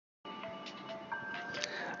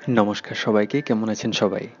নমস্কার সবাইকে, কেমন আছেন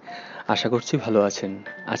সবাই? আশা করছি ভালো আছেন।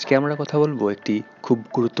 আজকে আমরা কথা বলবো একটি খুব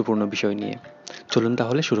গুরুত্বপূর্ণ বিষয় নিয়ে। চলুন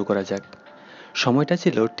তাহলে শুরু করা যাক। সময়টা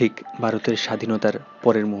ছিল ঠিক ভারতের স্বাধীনতার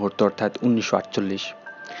পরের মুহূর্ত, অর্থাৎ 1948।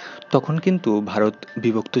 তখন কিন্তু ভারত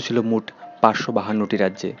বিভক্ত ছিল মোট 552টি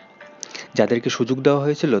রাজ্যে, যাদেরকে সুযোগ দেওয়া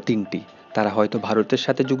হয়েছিল 3টি। তারা হয়তো ভারতের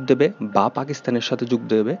সাথে যোগ দেবে বা পাকিস্তানের সাথে যোগ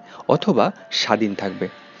দেবে, অথবা স্বাধীন থাকবে।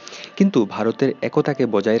 কিন্তু ভারতের একতাকে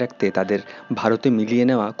বজায় রাখতে তাদের ভারতে মিলিয়ে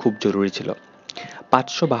নেওয়া খুব জরুরি ছিল।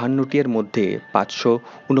 552টি এর মধ্যে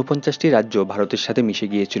 549টি রাজ্য ভারতের সাথে মিশে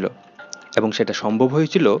গিয়েছিল, এবং সেটা সম্ভব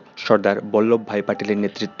হয়েছিল সর্দার বল্লভভাই পাটেলের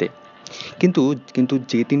নেতৃত্বে। কিন্তু কিন্তু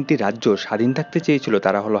যে 3টি রাজ্য স্বাধীন থাকতে চেয়েছিল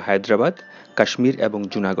তারা হলো হায়দ্রাবাদ, কাশ্মীর এবং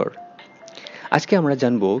জুনাগড়। আজকে আমরা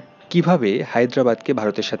জানব কিভাবে হায়দ্রাবাদকে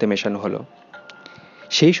ভারতের সাথে মেশানো হলো।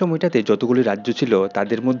 সেই সময়টাতে যতগুলি রাজ্য ছিল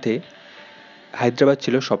তাদের মধ্যে হায়দ্রাবাদ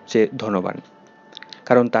ছিল সবচেয়ে ধনবান,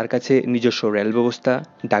 কারণ তার কাছে নিজস্ব রেল ব্যবস্থা,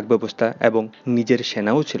 ডাক ব্যবস্থা এবং নিজের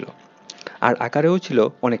সেনাও ছিল, আর আকারেও ছিল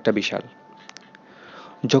অনেকটা বিশাল।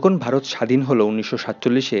 যখন ভারত স্বাধীন হলো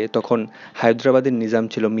 1947-এ, তখন হায়দ্রাবাদের নিজাম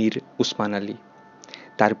ছিল মীর উসমান আলী,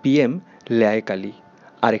 তার পিএম লায়েক আলী,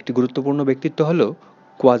 আর একটি গুরুত্বপূর্ণ ব্যক্তিত্ব হলো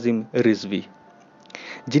কোয়াজিম রিজভী,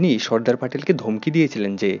 যিনি সর্দার প্যাটেলকে ধমকি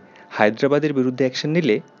দিয়েছিলেন যে হায়দ্রাবাদের বিরুদ্ধে অ্যাকশন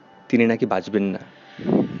নিলে তিনি নাকি বাঁচবেন না।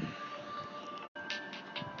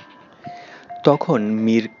 তখন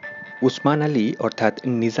মীর উসমান আলী অর্থাৎ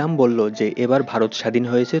নিজাম বলল যে এবার ভারত স্বাধীন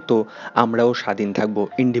হয়েছে, তো আমরাও স্বাধীন থাকব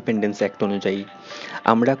ইন্ডিপেন্ডেন্স অ্যাক্ট অনুযায়ী।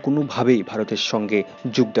 আমরা কোনোভাবেই ভারতের সঙ্গে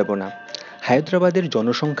যোগ দেব না। হায়দ্রাবাদের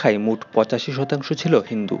জনসংখ্যায় মোট 85% ছিল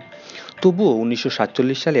হিন্দু। তবুও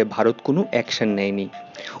 1947 সালে ভারত কোনো অ্যাকশন নেয়নি,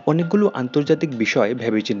 অনেকগুলো আন্তর্জাতিক বিষয়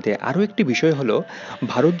ভেবেচিন্তে। আরও একটি বিষয় হলো,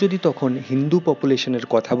 ভারত যদি তখন হিন্দু পপুলেশনের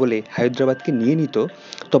কথা বলে হায়দ্রাবাদকে নিয়ে নিত,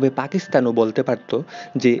 তবে পাকিস্তানও বলতে পারত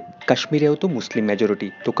যে কাশ্মীরেও তো মুসলিম মেজরিটি,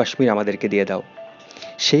 তো কাশ্মীর আমাদেরকে দিয়ে দাও।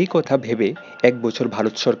 সেই কথা ভেবে 1 বছর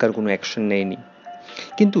ভারত সরকার কোনো অ্যাকশন নেয়নি।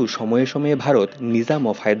 কিন্তু সময়ে সময়ে ভারত নিজাম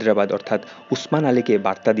অফ হায়দ্রাবাদ অর্থাৎ উসমান আলীকে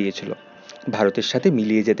বার্তা দিয়েছিল ভারতের সাথে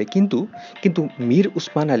মিলিয়ে যেতে, কিন্তু কিন্তু মীর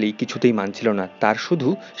উসমান আলী কিছুতেই মানছিল না, তার শুধু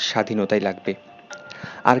স্বাধীনতাই লাগবে।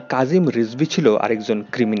 আর কাজিম রিজভী ছিল আরেকজন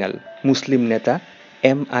ক্রিমিনাল মুসলিম নেতা,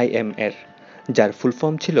 MIM এর, যার ফুল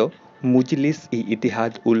ফর্ম ছিল মুজলিস ই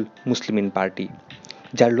ইতিহাদ উল মুসলিমিন পার্টি,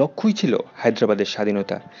 যার লক্ষ্যই ছিল হায়দ্রাবাদের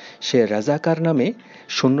স্বাধীনতা। সে রাজাকার নামে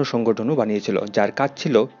সৈন্য সংগঠনও বানিয়েছিল, যার কাজ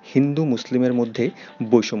ছিল হিন্দু মুসলিমের মধ্যে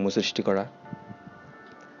বৈষম্য সৃষ্টি করা।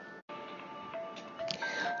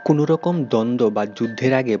 কোনো রকম দ্বন্দ্ব বা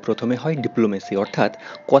যুদ্ধের আগে প্রথমে হয় ডিপ্লোমেসি, অর্থাৎ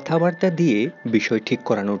কথাবার্তা দিয়ে বিষয় ঠিক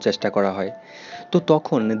করানোর চেষ্টা করা হয়। তো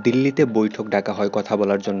তখন দিল্লিতে বৈঠক ডাকা হয় কথা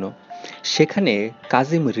বলার জন্য। সেখানে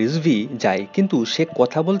কাজিম রিজভী যায়, কিন্তু সে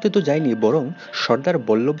কথা বলতে তো যায়নি, বরং সর্দার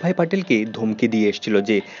বল্লভভাই পাটেলকে ধমকি দিয়ে এসেছিল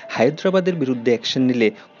যে হায়দ্রাবাদের বিরুদ্ধে অ্যাকশন নিলে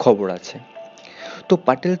খবর আছে। তো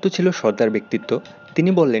পাটেল তো ছিল সর্দার ব্যক্তিত্ব, তিনি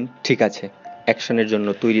বললেন ঠিক আছে, অ্যাকশনের জন্য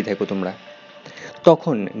তৈরি থাকো তোমরা।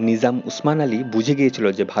 তখন নিজাম উসমান আলী বুঝে গিয়েছিল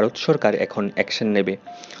যে ভারত সরকার এখন অ্যাকশন নেবে।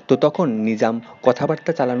 তো তখন নিজাম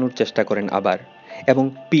কথাবার্তা চালানোর চেষ্টা করেন আবার, এবং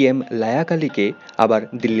PM লায়াক আলীকে আবার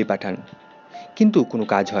দিল্লি পাঠান। কিন্তু কোনো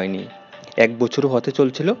কাজ হয়নি। 1 বছরও হতে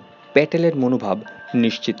চলছিল, প্যাটেলের মনোভাব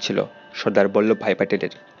নিশ্চিত ছিল, সর্দার বল্লভভাই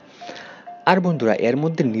প্যাটেলের। আর বন্ধুরা, এর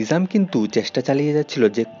মধ্যে নিজাম কিন্তু চেষ্টা চালিয়ে যাচ্ছিল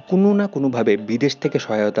যে কোনো না কোনোভাবে বিদেশ থেকে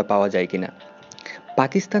সহায়তা পাওয়া যায় কিনা।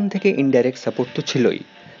 পাকিস্তান থেকে ইনডাইরেক্ট সাপোর্ট তো ছিলই,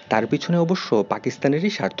 তার পিছনে অবশ্য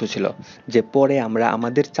পাকিস্তানেরই স্বার্থ ছিল যে পরে আমরা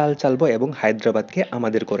আমাদের চাল চালবো এবং হায়দ্রাবাদকে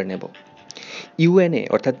আমাদের করে নেব। UN-এ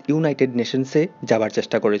অর্থাৎ ইউনাইটেড নেশনসে যাবার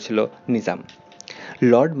চেষ্টা করেছিল নিজাম।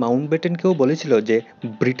 লর্ড মাউন্টব্যাটেনকেও বলেছিল যে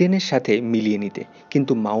ব্রিটেনের সাথে মিলিয়ে নিতে,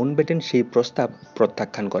 কিন্তু মাউন্টব্যাটেন সেই প্রস্তাব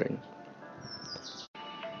প্রত্যাখ্যান করেন।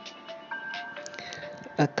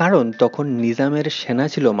 কারণ তখন নিজামের সেনা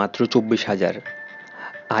ছিল মাত্র 24,000,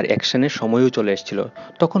 আর অ্যাকশনের সময়ও চলে এসেছিল।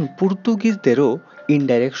 তখন পর্তুগিজদেরও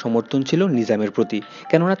ইনডাইরেক্ট সমর্থন ছিল নিজামের প্রতি,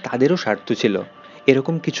 কেননা তাদেরও স্বার্থ ছিল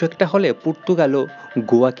এরকম কিছু একটা হলে পর্তুগালও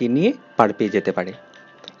গোয়াকে নিয়ে পার পেয়ে যেতে পারে,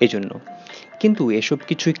 এজন্য। কিন্তু এসব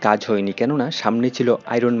কিছুই কাজ হয়নি, কেননা সামনে ছিল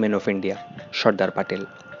iron man of India Sardar Patel.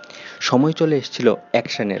 সময় চলে এসেছিল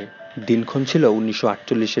অ্যাকশনের, দিনক্ষণ ছিল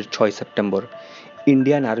 1948-এর 6 সেপ্টেম্বর।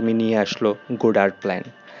 ইন্ডিয়ান আর্মি নিয়ে আসলো গোডার্ড প্ল্যান,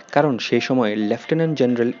 কারণ সেই সময় লেফটেন্যান্ট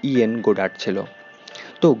জেনারেল EN গোডার্ড ছিল।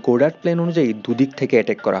 তো গোডার্ড প্ল্যান অনুযায়ী দুদিক থেকে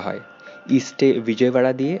অ্যাটাক করা হয়, ইস্টে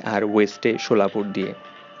বিজয়ওয়াড়া দিয়ে আর ওয়েস্টে সোলাপুর দিয়ে।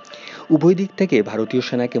 উভয় দিক থেকে ভারতীয়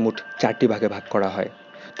সেনাকে মোট 4টি ভাগে ভাগ করা হয়।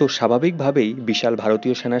 তো স্বাভাবিকভাবেই বিশাল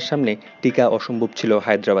ভারতীয় সেনার সামনে টিকা অসম্ভব ছিল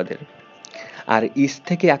হায়দ্রাবাদের। আর ইস্ট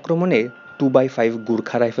থেকে আক্রমণে 2x5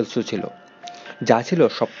 গুর্খা রাইফেলসও ছিল, যা ছিল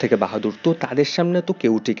সব থেকে বাহাদুর। তো তাদের সামনে তো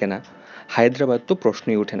কেউ টিকে না, হায়দ্রাবাদ তো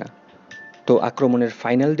প্রশ্নই ওঠে না। তো আক্রমণের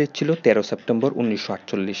ফাইনাল ডেট ছিল 13 সেপ্টেম্বর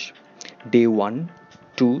 1948। ডে 1,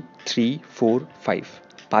 2, 3, 4, 5,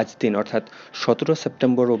 5 দিন অর্থাৎ 17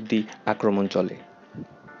 সেপ্টেম্বর অবধি আক্রমণ চলে।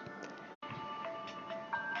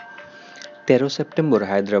 13 সেপ্টেম্বর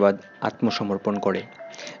হায়দ্রাবাদ আত্মসমর্পণ করে।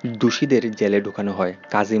 দোষীদের জেলে ঢুকানো হয়,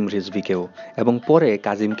 কাজিম রিজভিকেও, এবং পরে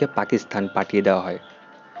কাজিমকে পাকিস্তান পাঠিয়ে দেওয়া হয়।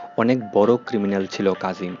 অনেক বড় ক্রিমিনাল ছিল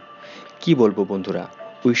কাজিম। কি বলবো বন্ধুরা,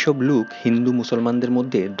 ওইসব লোক হিন্দু মুসলমানদের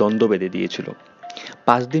মধ্যে দ্বন্দ্ব বেঁধে দিয়েছিল।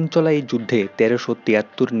 5 দিন চলা এই যুদ্ধে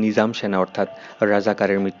 1373 নিজাম সেনা অর্থাৎ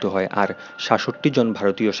রাজাকারের মৃত্যু হয়, আর 66 জন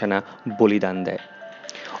ভারতীয় সেনা বলিদান দেয়।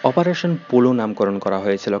 অপারেশন পোলো নামকরণ করা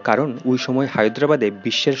হয়েছিল কারণ ওই সময় হায়দ্রাবাদে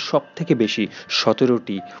বিশ্বের সব থেকে বেশি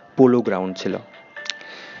 17টি পোলো গ্রাউন্ড ছিল।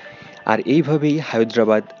 আর এইভাবেই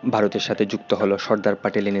হায়দ্রাবাদ ভারতের সাথে যুক্ত হলো সর্দার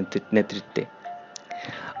প্যাটেলের নেতৃত্বে।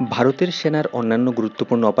 ভারতের সেনার অন্যান্য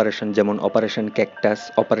গুরুত্বপূর্ণ অপারেশন যেমন অপারেশন ক্যাকটাস,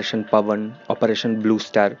 অপারেশন পাবন, অপারেশন ব্লু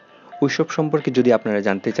স্টার, ওইসব সম্পর্কে যদি আপনারা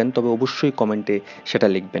জানতে চান তবে অবশ্যই কমেন্টে সেটা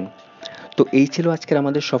লিখবেন। তো এই ছিল আজকের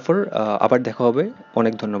আমাদের সফর। আবার দেখা হবে।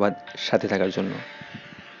 অনেক ধন্যবাদ সাথে থাকার জন্য।